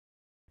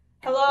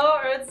Hello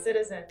Earth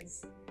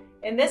citizens!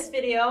 In this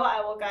video,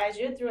 I will guide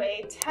you through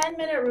a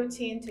 10-minute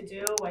routine to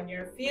do when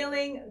you're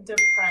feeling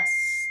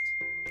depressed.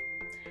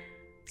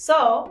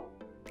 So,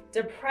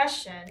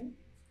 depression,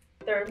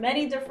 there are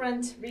many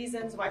different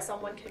reasons why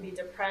someone can be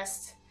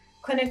depressed,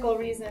 clinical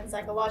reasons,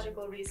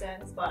 psychological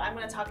reasons, but I'm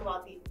going to talk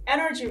about the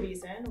energy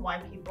reason why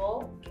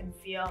people can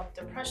feel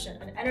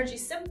depression, an energy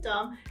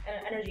symptom and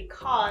an energy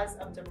cause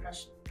of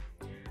depression.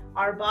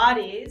 Our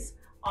bodies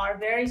are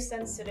very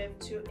sensitive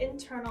to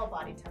internal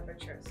body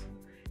temperatures.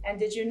 And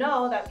did you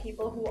know that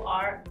people who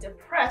are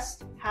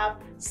depressed have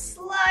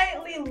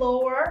slightly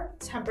lower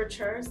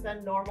temperatures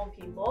than normal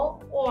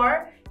people,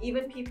 or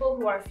even people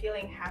who are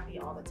feeling happy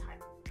all the time?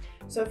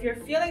 So if you're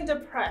feeling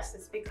depressed,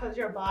 it's because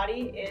your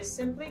body is,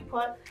 simply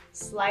put,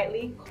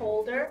 slightly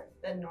colder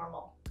than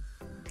normal.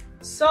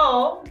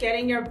 So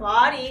getting your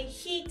body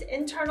heat,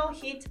 internal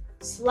heat,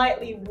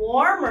 slightly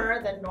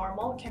warmer than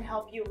normal can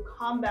help you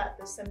combat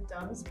the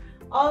symptoms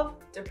of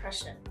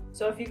depression.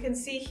 So if you can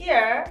see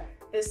here,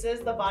 this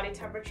is the body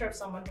temperature of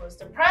someone who is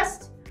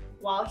depressed,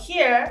 while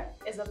here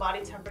is a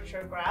body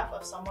temperature graph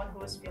of someone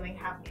who is feeling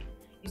happy.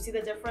 You see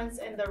the difference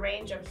in the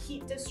range of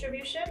heat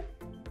distribution?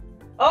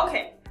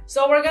 Okay,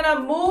 so we're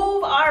gonna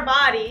move our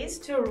bodies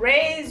to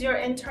raise your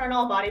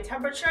internal body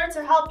temperature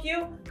to help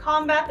you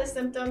combat the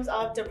symptoms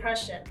of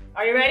depression.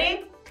 Are you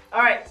ready?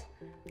 All right.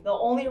 The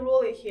only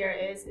rule here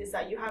is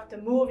that you have to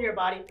move your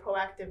body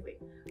proactively.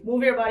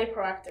 Move your body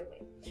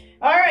proactively.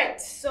 All right,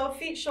 so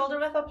feet shoulder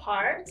width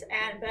apart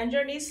and bend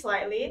your knees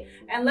slightly.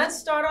 And let's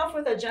start off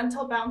with a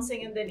gentle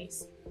bouncing in the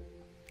knees.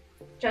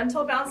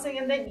 Gentle bouncing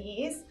in the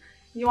knees.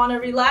 You want to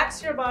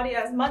relax your body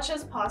as much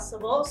as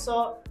possible.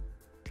 So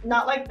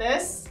not like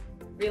this.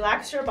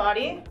 Relax your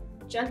body.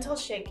 Gentle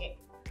shaking.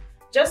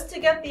 Just to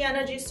get the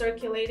energy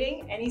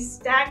circulating, any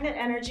stagnant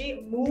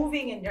energy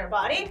moving in your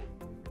body.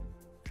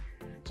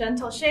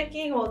 Gentle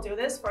shaking, we'll do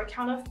this for a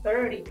count of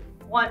 30.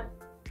 1,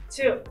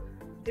 2,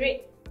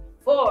 3,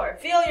 4.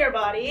 Feel your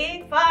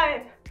body.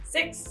 5,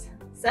 6,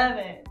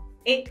 7,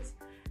 8,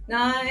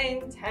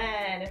 9,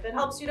 10. If it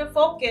helps you to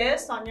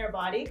focus on your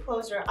body,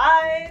 close your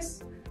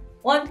eyes.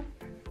 1,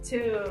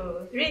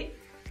 2, 3,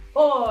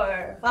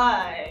 4,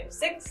 5,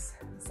 6,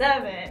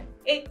 7,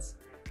 8,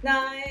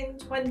 9,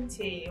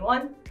 20.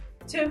 1,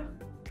 2,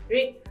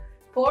 3,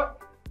 4,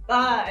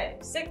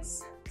 5,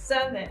 6,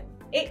 7,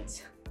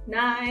 8,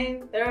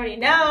 9, 30.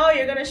 Now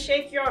you're gonna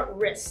shake your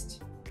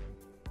wrist.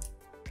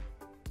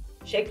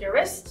 Shake your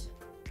wrist.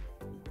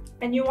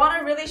 And you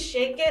wanna really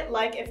shake it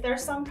like if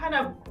there's some kind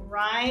of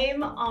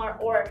grime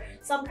or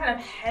some kind of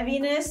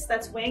heaviness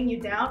that's weighing you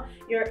down,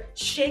 you're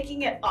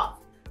shaking it off.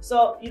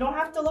 So you don't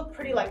have to look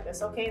pretty like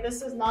this, okay?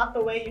 This is not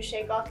the way you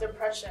shake off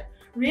depression.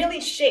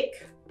 Really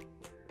shake.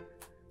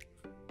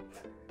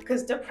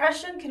 Because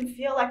depression can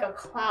feel like a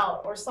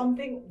cloud or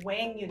something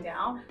weighing you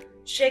down.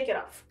 Shake it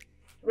off.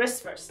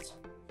 Wrist first.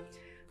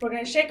 We're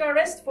going to shake our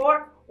wrist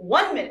for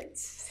 1 minute.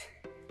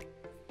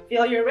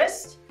 Feel your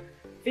wrist.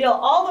 Feel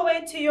all the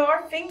way to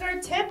your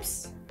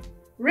fingertips.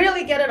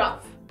 Really get it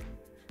off.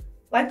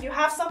 Like you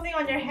have something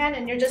on your hand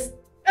and you're just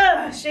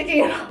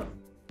shaking it off.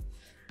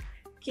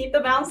 Keep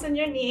the bounce in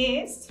your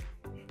knees.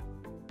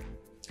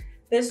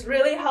 This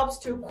really helps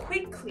to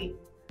quickly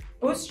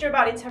boost your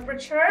body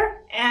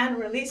temperature and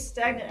release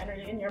stagnant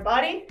energy in your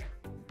body.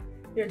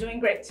 You're doing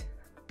great.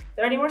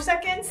 30 more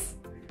seconds.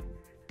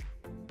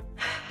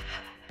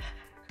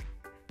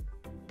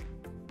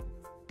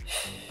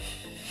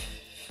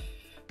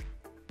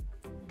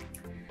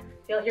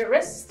 Feel your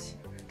wrist,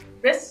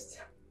 wrist.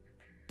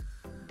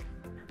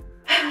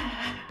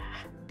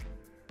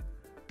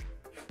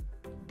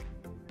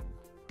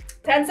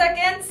 10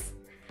 seconds.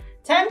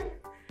 10,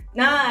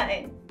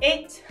 9,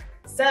 8,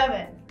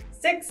 7,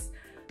 6,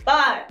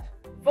 5,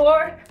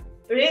 4,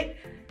 3,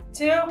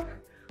 2,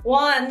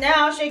 1.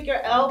 Now shake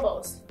your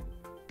elbows.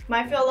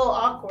 Might feel a little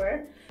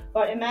awkward,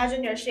 but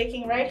imagine you're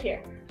shaking right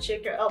here.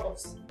 Shake your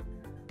elbows.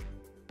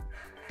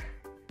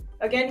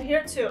 Again,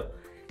 here too.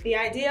 The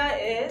idea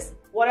is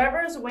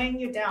whatever is weighing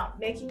you down,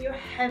 making you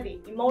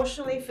heavy,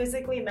 emotionally,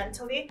 physically,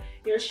 mentally,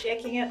 you're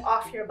shaking it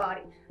off your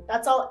body.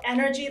 That's all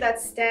energy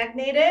that's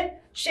stagnated.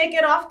 Shake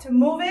it off to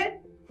move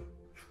it.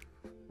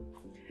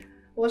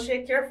 We'll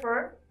shake here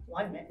for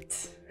 1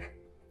 minute.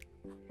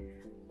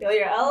 Feel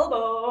your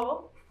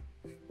elbow.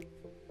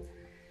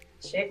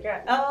 Shake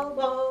your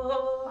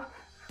elbow.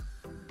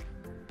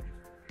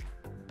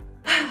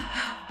 I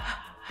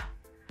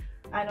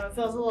know it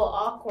feels a little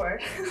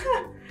awkward,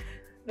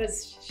 but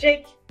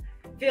shake.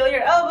 Feel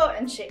your elbow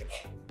and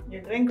shake.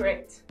 You're doing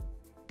great.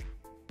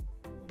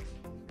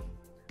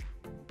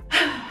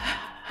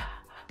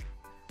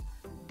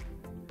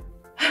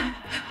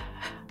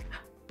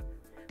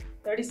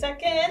 30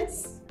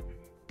 seconds.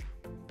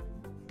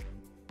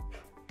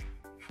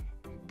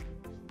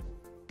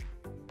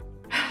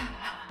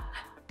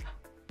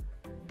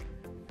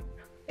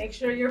 Make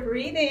sure you're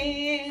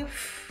breathing.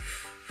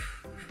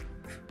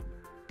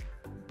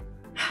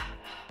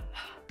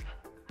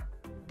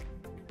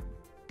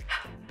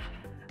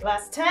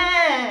 Last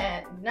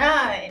 10,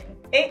 9,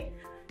 8,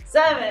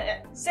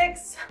 7,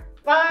 6,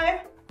 5,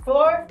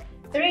 4,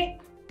 3,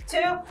 2,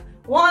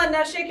 1.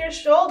 Now shake your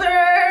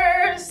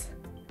shoulders.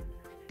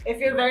 If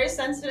you're very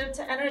sensitive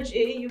to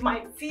energy, you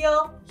might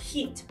feel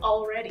heat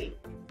already.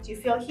 Do you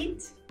feel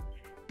heat?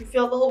 You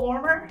feel a little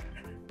warmer?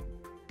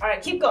 All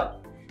right, keep going.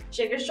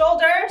 Shake your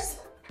shoulders.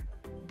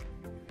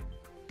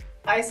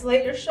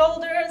 Isolate your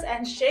shoulders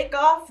and shake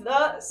off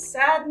the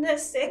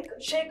sadness,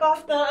 shake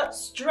off the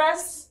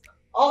stress,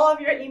 all of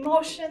your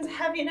emotions,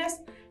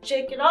 heaviness.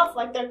 Shake it off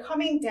like they're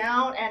coming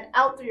down and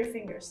out through your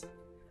fingers.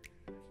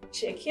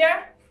 Shake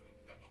here.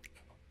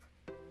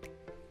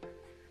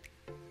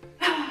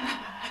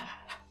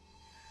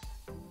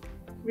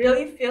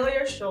 Really feel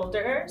your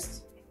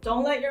shoulders.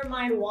 Don't let your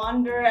mind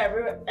wander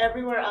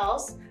everywhere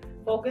else.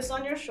 Focus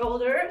on your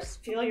shoulders.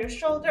 Feel your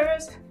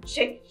shoulders.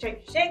 Shake,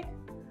 shake, shake.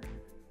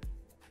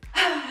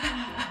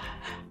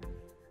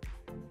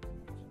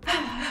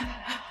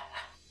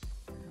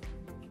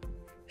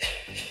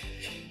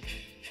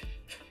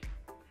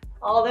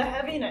 All the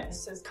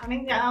heaviness is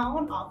coming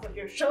down off of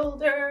your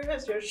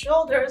shoulders. Your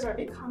shoulders are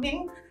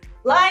becoming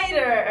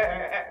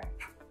lighter.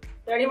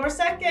 30 more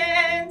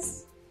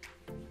seconds.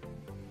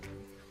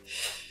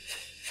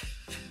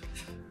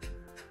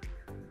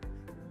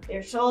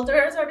 Your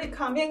shoulders are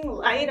becoming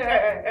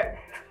lighter.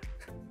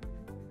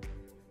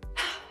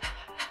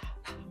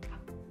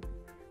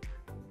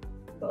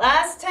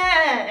 Last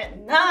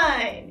 10,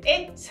 9,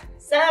 8,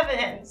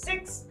 7,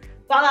 6,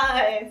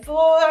 5,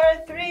 4,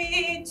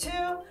 3, 2,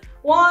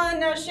 1.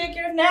 Now shake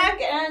your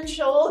neck and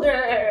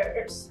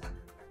shoulders.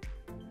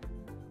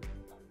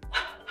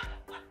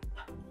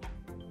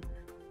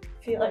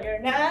 Feel your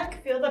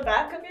neck, feel the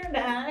back of your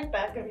neck,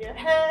 back of your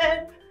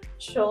head,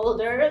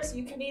 shoulders.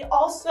 You can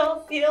also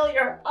feel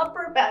your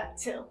upper back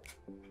too.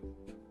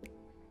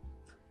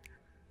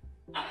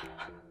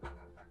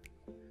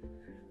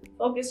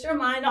 Focus your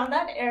mind on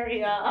that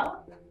area.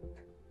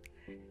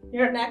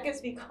 Your neck is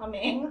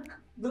becoming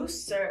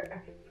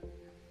looser.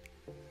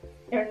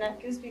 Your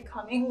neck is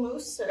becoming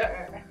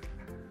looser.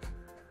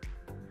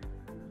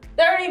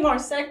 30 more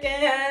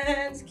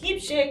seconds.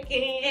 Keep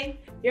shaking.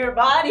 Your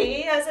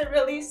body, as it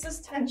releases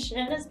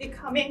tension, is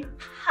becoming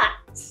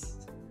hot.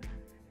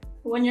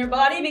 When your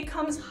body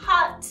becomes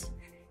hot,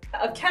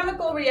 a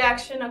chemical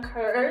reaction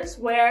occurs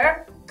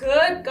where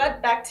good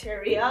gut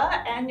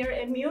bacteria and your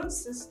immune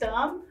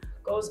system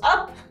goes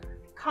up,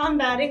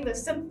 combating the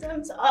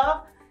symptoms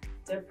of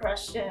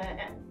depression.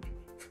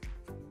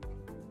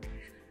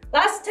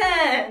 Last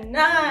 10,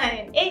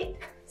 9, 8,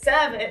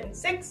 7,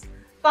 6,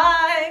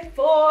 5,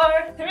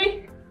 4,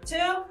 3, 2,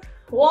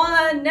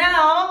 1.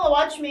 Now,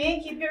 watch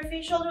me. Keep your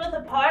feet shoulder width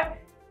apart.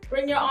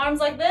 Bring your arms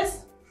like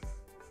this.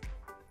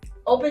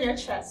 Open your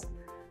chest.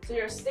 So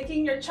you're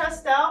sticking your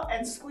chest out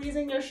and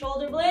squeezing your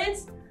shoulder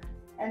blades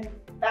and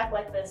back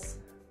like this.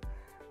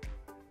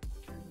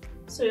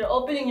 So you're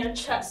opening your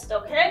chest,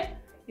 okay?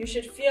 You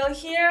should feel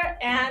here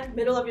and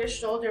middle of your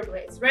shoulder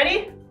blades.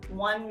 Ready?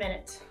 1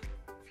 minute.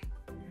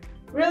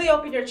 Really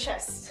open your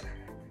chest.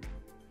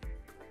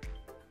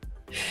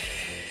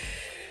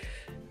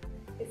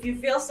 If you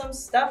feel some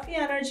stuffy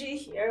energy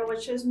here,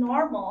 which is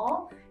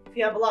normal, if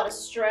you have a lot of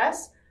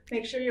stress,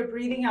 make sure you're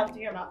breathing out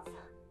through your mouth.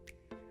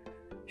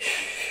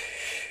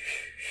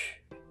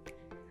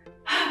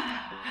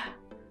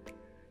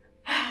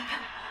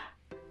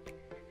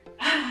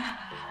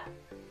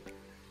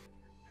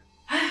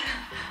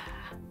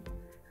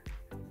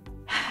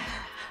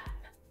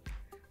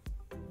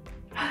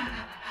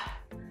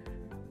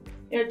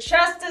 Your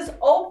chest is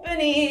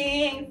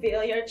opening.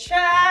 Feel your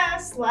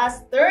chest.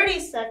 Last 30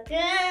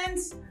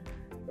 seconds.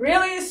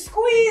 Really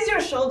squeeze your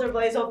shoulder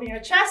blades, open your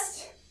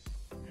chest.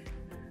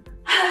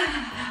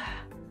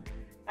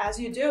 As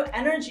you do,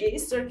 energy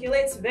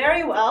circulates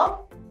very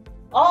well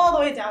all the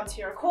way down to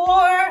your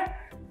core.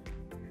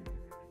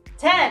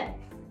 10,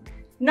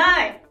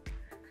 9,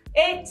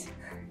 8,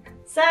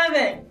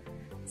 7,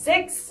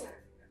 6,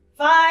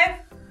 5,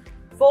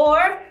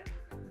 4,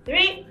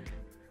 3,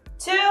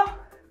 2,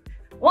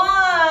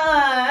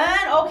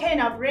 1. Okay,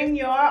 now bring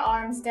your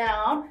arms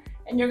down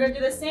and you're gonna do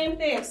the same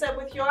thing except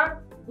with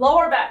your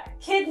lower back,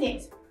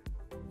 kidneys.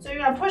 So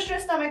you're gonna push your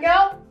stomach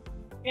out,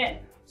 in.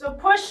 So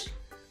push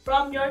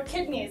from your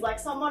kidneys like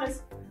someone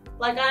is,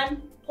 like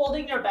I'm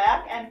holding your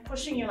back and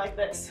pushing you like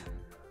this,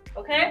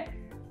 okay?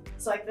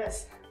 It's like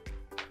this.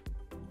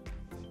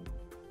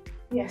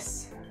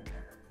 Yes.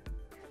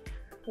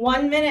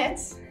 1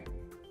 minute.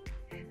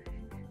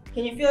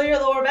 Can you feel your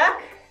lower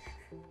back?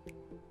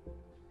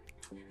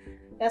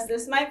 Yes,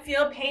 this might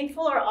feel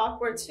painful or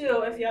awkward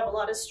too if you have a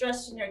lot of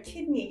stress in your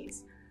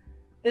kidneys.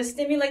 This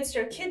stimulates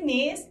your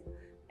kidneys,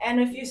 and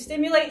if you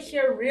stimulate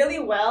here really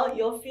well,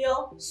 you'll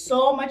feel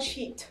so much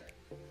heat.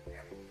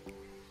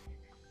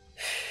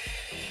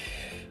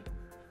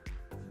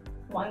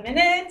 1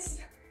 minute.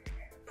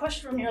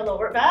 Push from your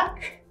lower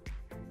back.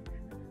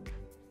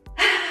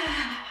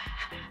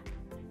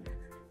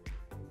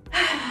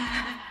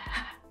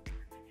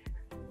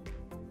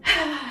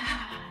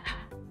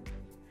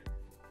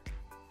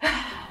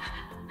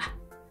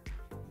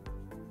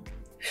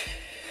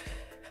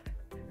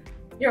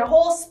 Your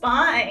whole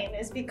spine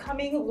is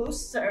becoming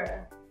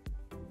looser.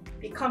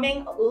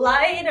 becoming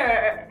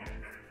lighter.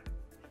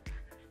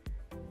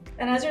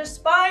 And as your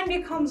spine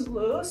becomes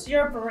loose,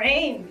 your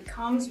brain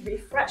becomes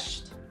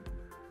refreshed.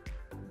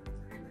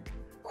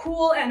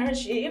 Cool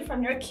energy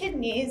from your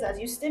kidneys as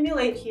you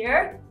stimulate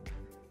here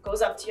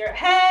goes up to your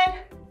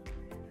head,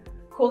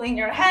 cooling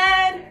your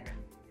head,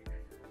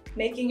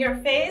 making your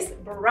face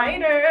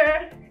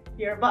brighter,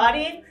 your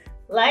body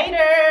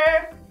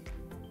lighter.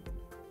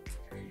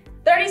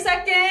 30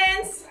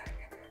 seconds.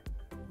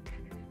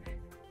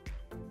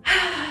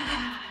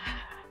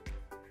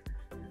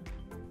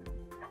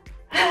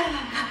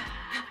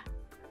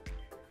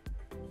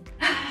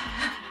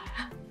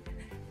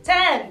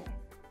 10,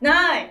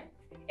 9,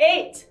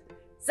 8,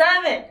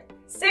 7,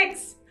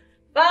 6,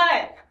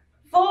 5,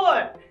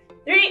 4,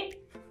 3,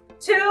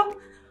 2,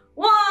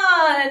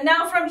 1.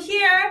 Now from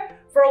here,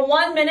 for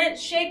 1 minute,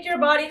 shake your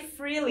body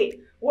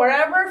freely.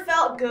 Wherever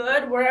felt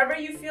good, wherever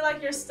you feel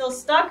like you're still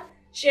stuck,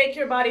 shake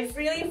your body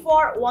freely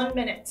for 1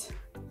 minute.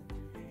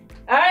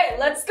 All right,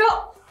 let's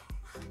go.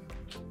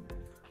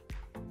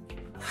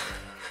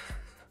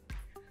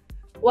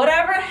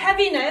 Whatever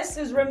heaviness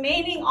is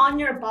remaining on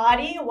your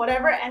body,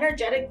 whatever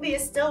energetically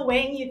is still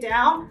weighing you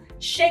down,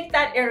 shake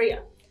that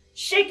area.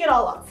 Shake it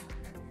all off.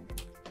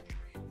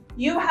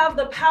 You have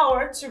the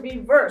power to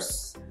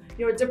reverse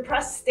your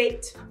depressed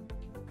state.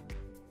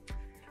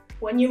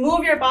 When you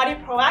move your body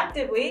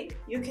proactively,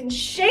 you can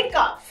shake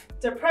off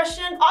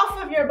depression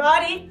off of your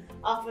body,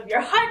 off of your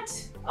heart,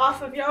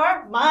 off of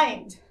your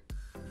mind.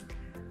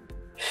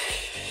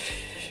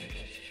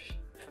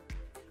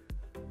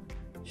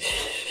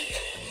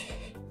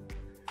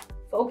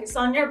 Focus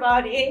on your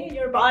body.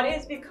 Your body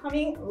is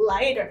becoming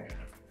lighter.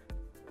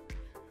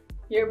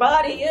 Your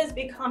body is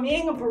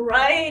becoming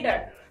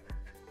brighter.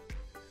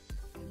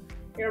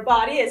 Your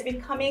body is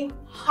becoming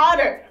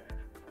hotter.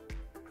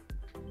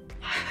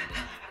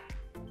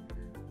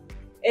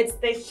 It's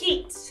the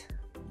heat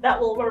that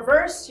will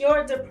reverse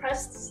your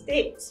depressed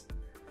state.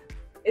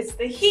 It's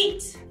the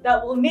heat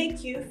that will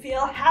make you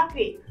feel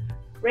happy.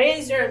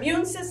 Raise your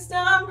immune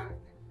system.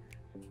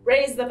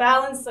 Raise the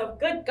balance of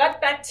good gut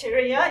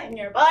bacteria in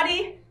your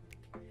body,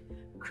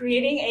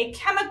 creating a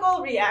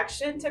chemical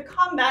reaction to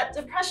combat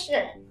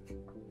depression.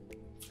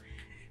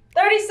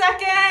 30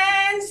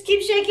 seconds,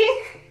 keep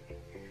shaking,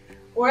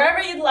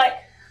 wherever you'd like.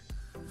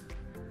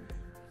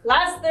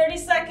 Last 30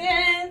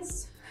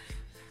 seconds.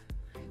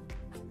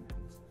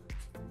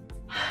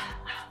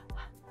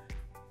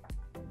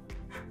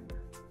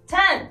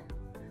 Ten,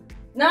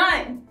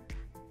 9,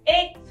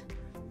 8,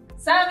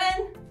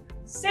 7,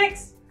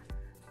 6,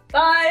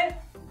 5,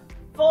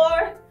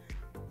 4,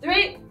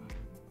 3,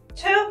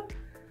 2,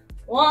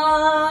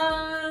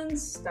 1.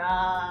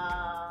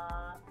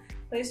 Stop.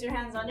 Place your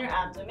hands on your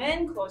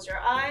abdomen, close your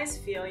eyes,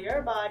 feel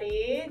your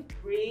body,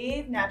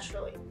 breathe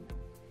naturally.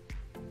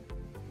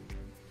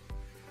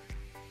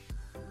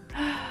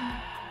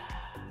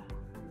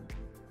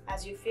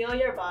 As you feel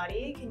your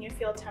body, can you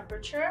feel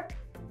temperature?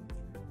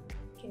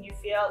 Can you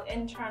feel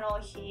internal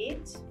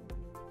heat?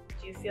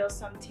 Do you feel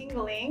some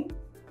tingling?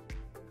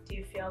 Do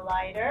you feel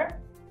lighter?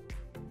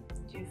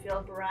 Do you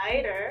feel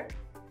brighter?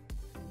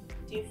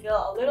 Do you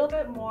feel a little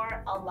bit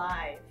more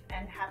alive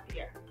and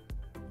happier?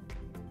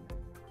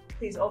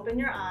 Please open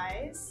your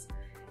eyes.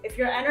 If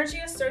your energy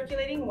is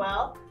circulating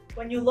well,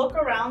 when you look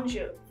around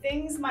you,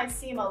 things might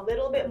seem a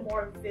little bit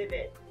more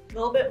vivid, a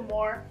little bit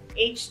more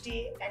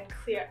HD and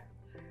clear.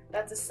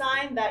 That's a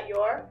sign that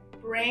your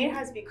brain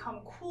has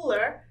become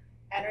cooler.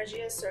 Energy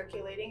is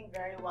circulating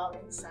very well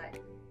inside.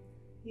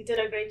 You did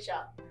a great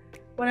job.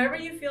 Whenever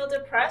you feel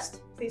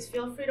depressed, please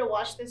feel free to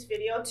watch this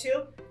video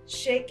to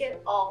shake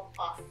it all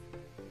off.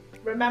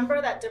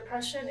 Remember that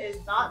depression is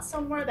not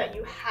somewhere that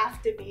you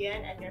have to be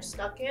in and you're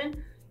stuck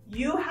in.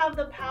 You have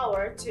the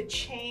power to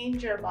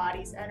change your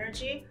body's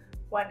energy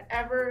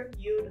whenever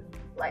you'd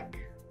like.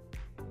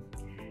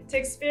 To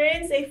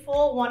experience a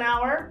full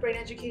 1-hour brain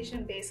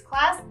education based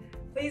class,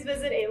 please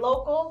visit a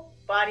local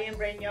body and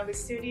brain yoga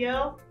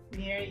studio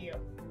near you.